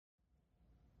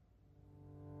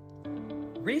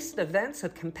Recent events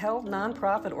have compelled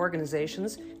nonprofit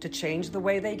organizations to change the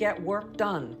way they get work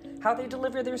done, how they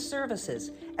deliver their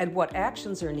services, and what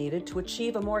actions are needed to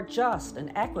achieve a more just and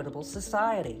equitable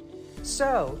society.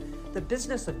 So, the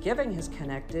business of giving has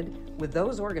connected with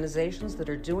those organizations that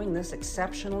are doing this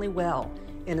exceptionally well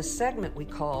in a segment we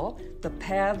call The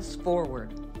Paths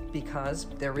Forward, because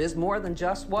there is more than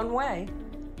just one way.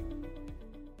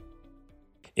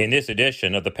 In this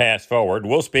edition of The Paths Forward,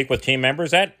 we'll speak with team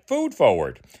members at Food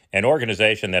Forward, an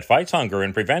organization that fights hunger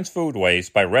and prevents food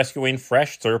waste by rescuing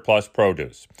fresh surplus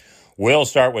produce. We'll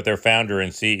start with their founder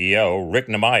and CEO, Rick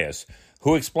Namias,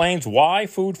 who explains why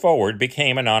Food Forward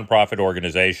became a nonprofit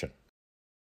organization.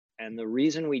 And the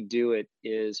reason we do it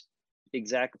is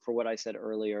exactly for what I said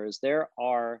earlier, is there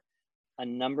are a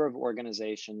number of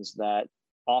organizations that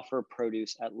offer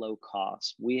produce at low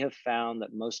cost. We have found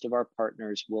that most of our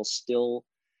partners will still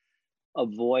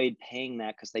avoid paying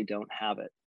that because they don't have it.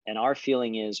 And our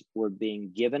feeling is we're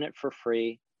being given it for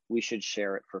free. We should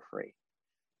share it for free.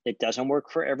 It doesn't work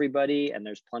for everybody. And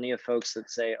there's plenty of folks that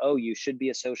say, oh, you should be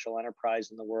a social enterprise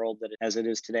in the world that as it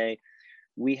is today.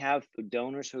 We have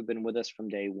donors who have been with us from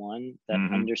day one that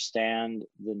understand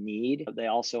the need. They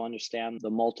also understand the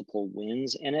multiple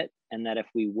wins in it, and that if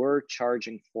we were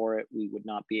charging for it, we would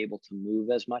not be able to move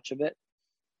as much of it.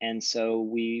 And so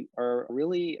we are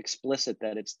really explicit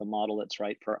that it's the model that's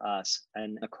right for us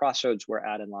and the crossroads we're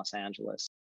at in Los Angeles.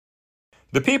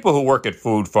 The people who work at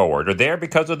Food Forward are there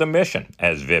because of the mission,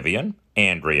 as Vivian,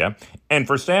 Andrea, and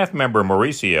for staff member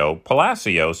Mauricio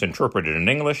Palacios, interpreted in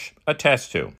English,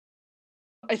 attest to.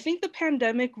 I think the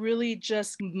pandemic really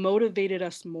just motivated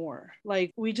us more.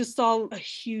 Like, we just saw a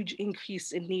huge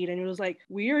increase in need, and it was like,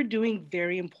 we are doing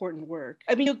very important work.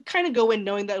 I mean, you kind of go in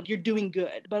knowing that you're doing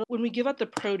good, but when we give out the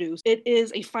produce, it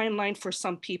is a fine line for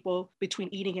some people between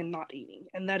eating and not eating,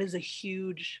 and that is a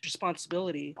huge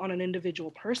responsibility on an individual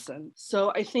person.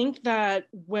 So I think that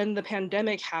when the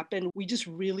pandemic happened, we just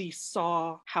really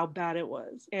saw how bad it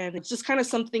was, and it's just kind of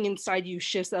something inside you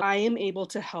shifts that I am able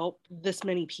to help this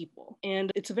many people,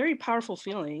 and it's a very powerful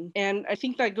feeling. And I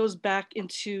think that goes back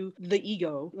into the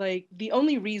ego. Like, the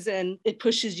only reason it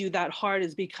pushes you that hard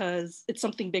is because it's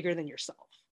something bigger than yourself.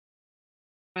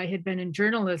 I had been in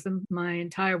journalism my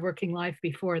entire working life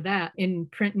before that, in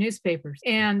print newspapers.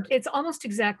 And it's almost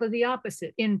exactly the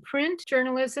opposite. In print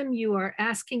journalism, you are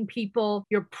asking people,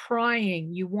 you're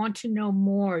prying, you want to know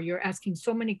more, you're asking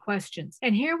so many questions.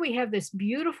 And here we have this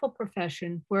beautiful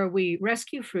profession where we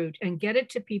rescue fruit and get it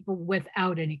to people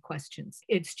without any questions.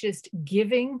 It's just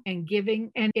giving and giving.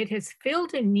 And it has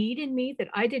filled a need in me that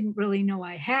I didn't really know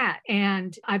I had.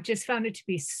 And I've just found it to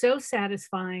be so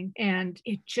satisfying, and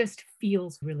it just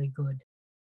feels really good.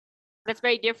 That's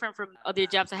very different from other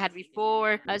jobs I had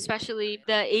before, especially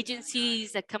the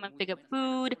agencies that come and pick up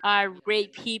food are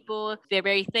great people. They're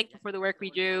very thankful for the work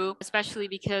we do, especially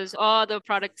because all the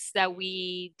products that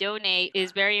we donate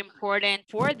is very important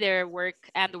for their work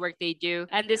and the work they do.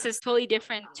 And this is totally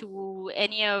different to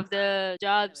any of the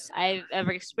jobs I've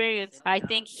ever experienced. I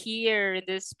think here in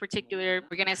this particular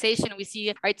organization, we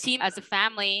see our team as a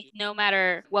family. No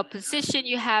matter what position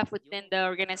you have within the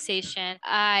organization,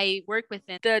 I work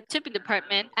within the shipping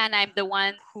department, and I'm the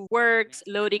one who works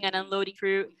loading and unloading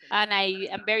fruit. And I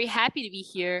am very happy to be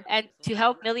here and to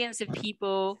help millions of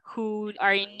people who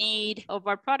are in need of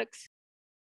our products.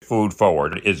 Food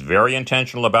Forward is very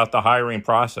intentional about the hiring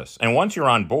process. And once you're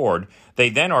on board, they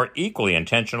then are equally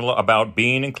intentional about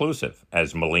being inclusive,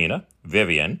 as Melina,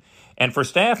 Vivian, and for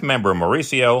staff member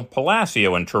Mauricio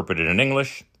Palacio, interpreted in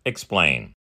English,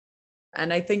 explain.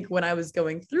 And I think when I was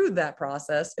going through that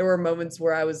process, there were moments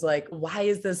where I was like, why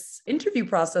is this interview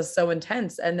process so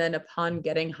intense? And then upon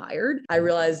getting hired, I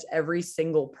realized every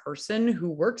single person who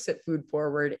works at Food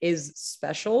Forward is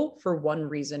special for one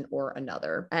reason or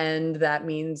another. And that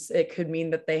means it could mean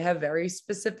that they have very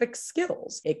specific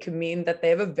skills. It could mean that they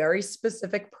have a very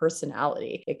specific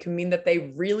personality. It can mean that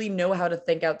they really know how to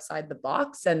think outside the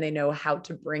box and they know how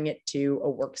to bring it to a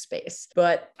workspace.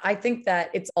 But I think that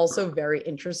it's also very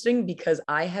interesting because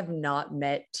I have not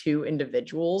met two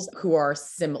individuals who are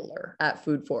similar at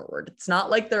Food Forward. It's not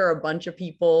like there are a bunch of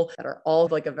people that are all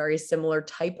like a very similar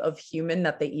type of human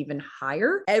that they even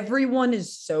hire. Everyone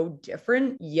is so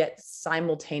different, yet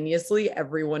simultaneously,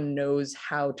 everyone knows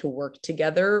how to work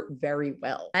together very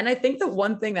well. And I think that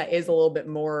one thing that is a little bit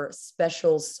more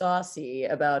special saucy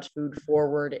about Food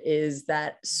Forward is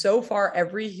that so far,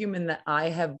 every human that I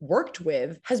have worked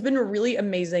with has been a really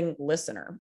amazing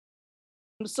listener.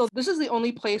 So this is the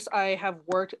only place I have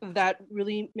worked that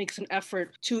really makes an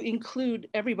effort to include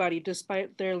everybody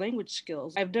despite their language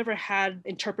skills. I've never had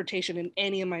interpretation in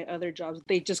any of my other jobs.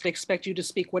 They just expect you to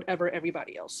speak whatever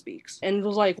everybody else speaks. And it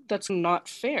was like, that's not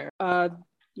fair.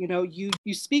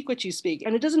 You speak what you speak,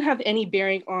 and it doesn't have any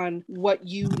bearing on what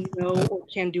you know or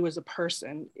can do as a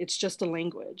person. It's just a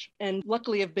language. And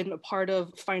luckily, I've been a part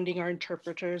of finding our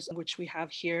interpreters, which we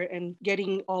have here, and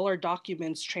getting all our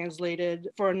documents translated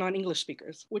for non-English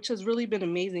speakers, which has really been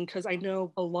amazing because I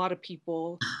know a lot of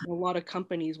people, a lot of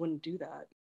companies wouldn't do that.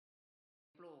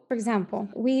 For example,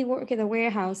 we work at a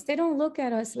warehouse. They don't look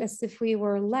at us as if we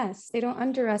were less. They don't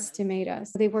underestimate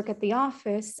us. They work at the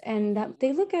office and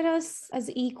they look at us as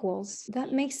equals.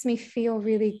 That makes me feel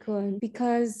really good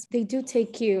because they do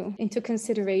take you into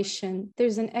consideration.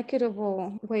 There's an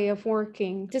equitable way of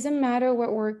working. It doesn't matter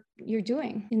what work you're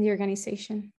doing in the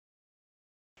organization.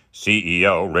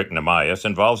 CEO Rick Namias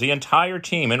involves the entire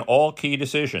team in all key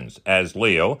decisions, as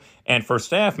Leo and for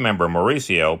staff member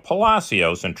Mauricio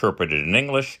Palacios, interpreted in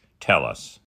English, tell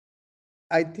us.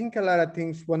 I think a lot of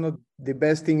things, one of the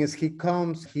best things is he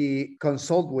comes, he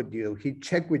consult with you, he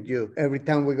check with you every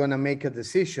time we're going to make a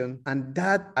decision. And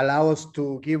that allows us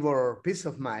to give our peace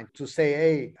of mind to say,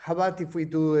 hey, how about if we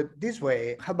do it this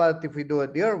way? How about if we do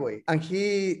it the other way? And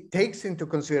he takes into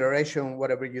consideration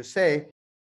whatever you say.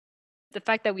 The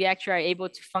fact that we actually are able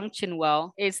to function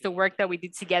well is the work that we do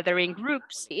together in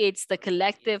groups. It's the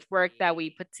collective work that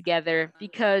we put together,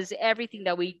 because everything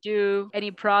that we do,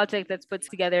 any project that's put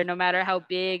together, no matter how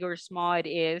big or small it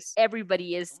is,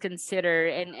 everybody is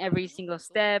considered, and every single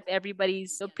step,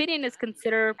 everybody's opinion is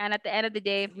considered. And at the end of the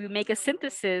day, we make a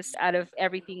synthesis out of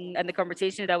everything and the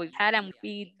conversations that we've had, and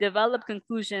we develop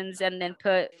conclusions and then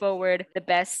put forward the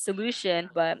best solution.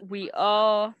 But we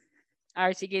all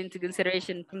are taken into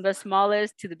consideration from the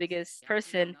smallest to the biggest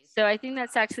person. So I think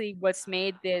that's actually what's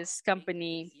made this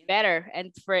company better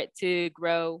and for it to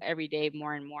grow every day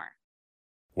more and more.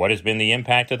 What has been the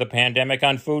impact of the pandemic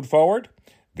on Food Forward?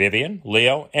 Vivian,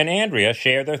 Leo, and Andrea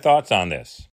share their thoughts on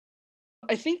this.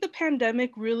 I think the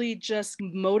pandemic really just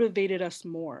motivated us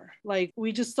more. Like,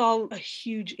 we just saw a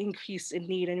huge increase in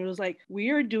need, and it was like,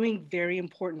 we are doing very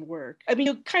important work. I mean,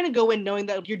 you kind of go in knowing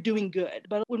that you're doing good,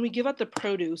 but when we give out the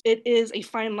produce, it is a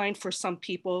fine line for some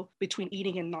people between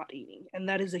eating and not eating. And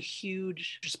that is a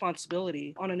huge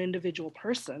responsibility on an individual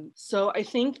person. So I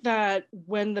think that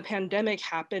when the pandemic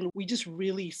happened, we just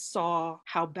really saw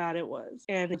how bad it was.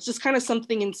 And it's just kind of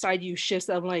something inside you shifts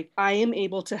that I'm like, I am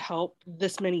able to help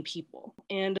this many people.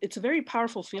 And it's a very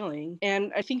powerful feeling.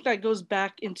 And I think that goes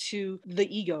back into the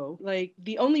ego. Like,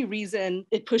 the only reason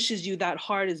it pushes you that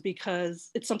hard is because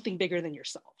it's something bigger than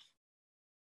yourself.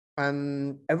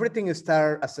 And everything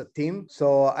starts as a team.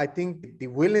 So I think the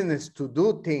willingness to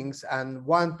do things and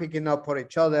one picking up for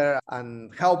each other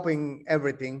and helping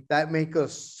everything, that make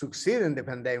us succeed in the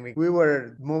pandemic. We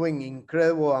were moving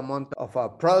incredible amount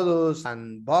of produce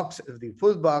and boxes, the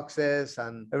food boxes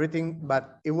and everything.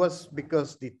 But it was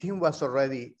because the team was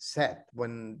already set.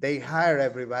 When they hired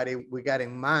everybody, we got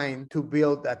in mind to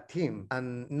build a team,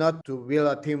 and not to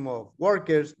build a team of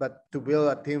workers, but to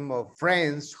build a team of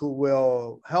friends who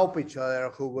will help each other,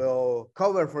 who will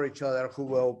cover for each other, who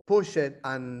will push it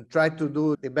and try to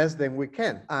do the best that we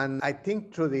can. And I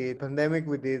think through the pandemic,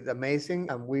 we did amazing.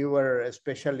 And we were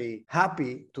especially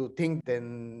happy to think that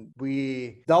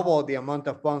we doubled the amount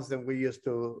of funds that we used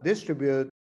to distribute.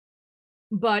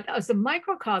 But as a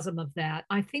microcosm of that,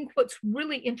 I think what's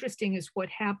really interesting is what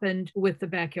happened with the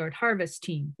Backyard Harvest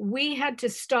team. We had to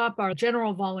stop our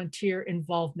general volunteer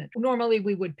involvement. Normally,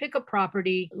 we would pick a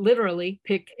property, literally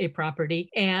pick a property,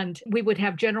 and we would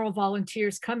have general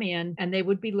volunteers come in, and they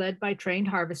would be led by trained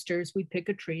harvesters. We'd pick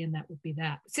a tree, and that would be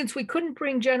that. Since we couldn't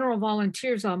bring general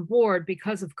volunteers on board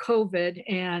because of COVID,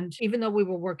 and even though we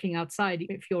were working outside,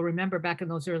 if you'll remember back in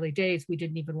those early days, we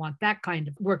didn't even want that kind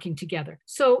of working together.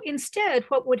 So instead,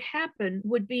 what would happen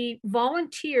would be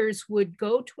volunteers would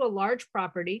go to a large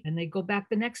property and they'd go back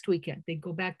the next weekend. They'd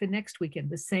go back the next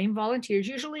weekend. The same volunteers,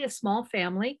 usually a small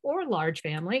family or a large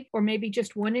family, or maybe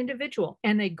just one individual.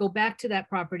 And they'd go back to that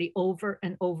property over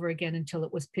and over again until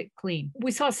it was picked clean. We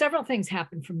saw several things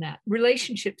happen from that.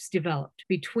 Relationships developed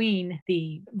between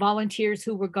the volunteers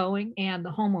who were going and the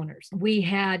homeowners. We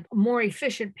had more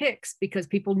efficient picks because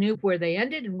people knew where they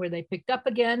ended and where they picked up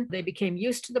again. They became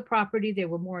used to the property. They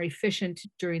were more efficient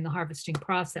during the harvesting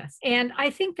process. And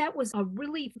I think that was a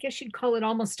really, I guess you'd call it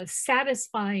almost a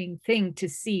satisfying thing to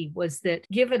see, was that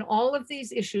given all of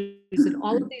these issues and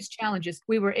all of these challenges,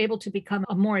 we were able to become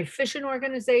a more efficient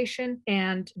organization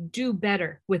and do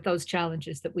better with those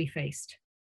challenges that we faced.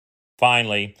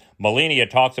 Finally, Melina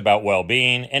talks about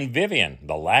well-being, and Vivian,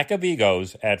 the lack of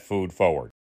egos at Food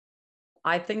Forward.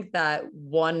 I think that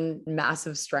one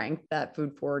massive strength that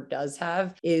Food Forward does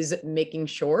have is making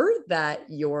sure that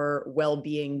your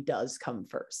well-being does come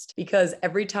first. Because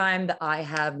every time that I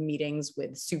have meetings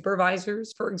with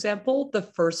supervisors, for example, the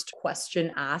first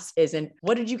question asked isn't,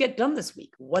 what did you get done this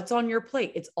week? What's on your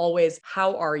plate? It's always,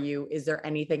 how are you? Is there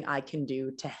anything I can do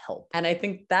to help? And I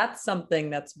think that's something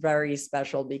that's very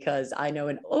special, because I know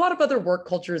in a lot of other work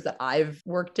cultures that I've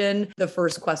worked in, the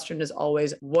first question is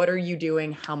always, what are you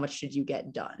doing? How much did you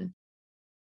get done?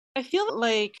 I feel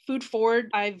like Food Forward,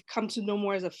 I've come to know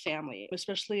more as a family,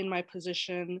 especially in my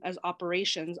position as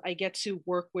operations. I get to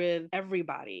work with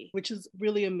everybody, which is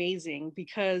really amazing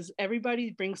because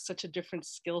everybody brings such a different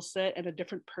skill set and a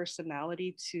different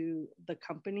personality to the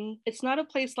company. It's not a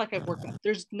place like I've worked with.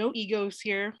 There's no egos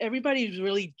here. Everybody's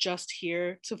really just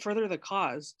here to further the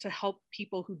cause, to help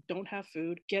people who don't have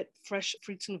food get fresh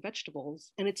fruits and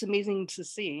vegetables. And it's amazing to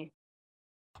see.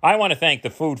 I want to thank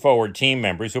the Food Forward team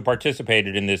members who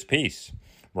participated in this piece: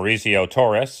 Mauricio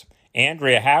Torres,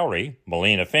 Andrea Howry,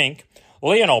 Melina Fink,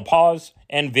 Leonel Paz,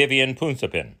 and Vivian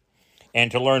Punsapin.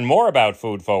 And to learn more about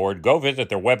Food Forward, go visit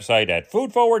their website at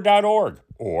foodforward.org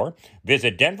or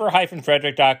visit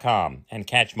denver-frederick.com and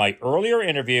catch my earlier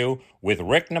interview with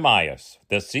Rick Namias,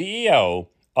 the CEO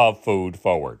of Food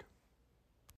Forward.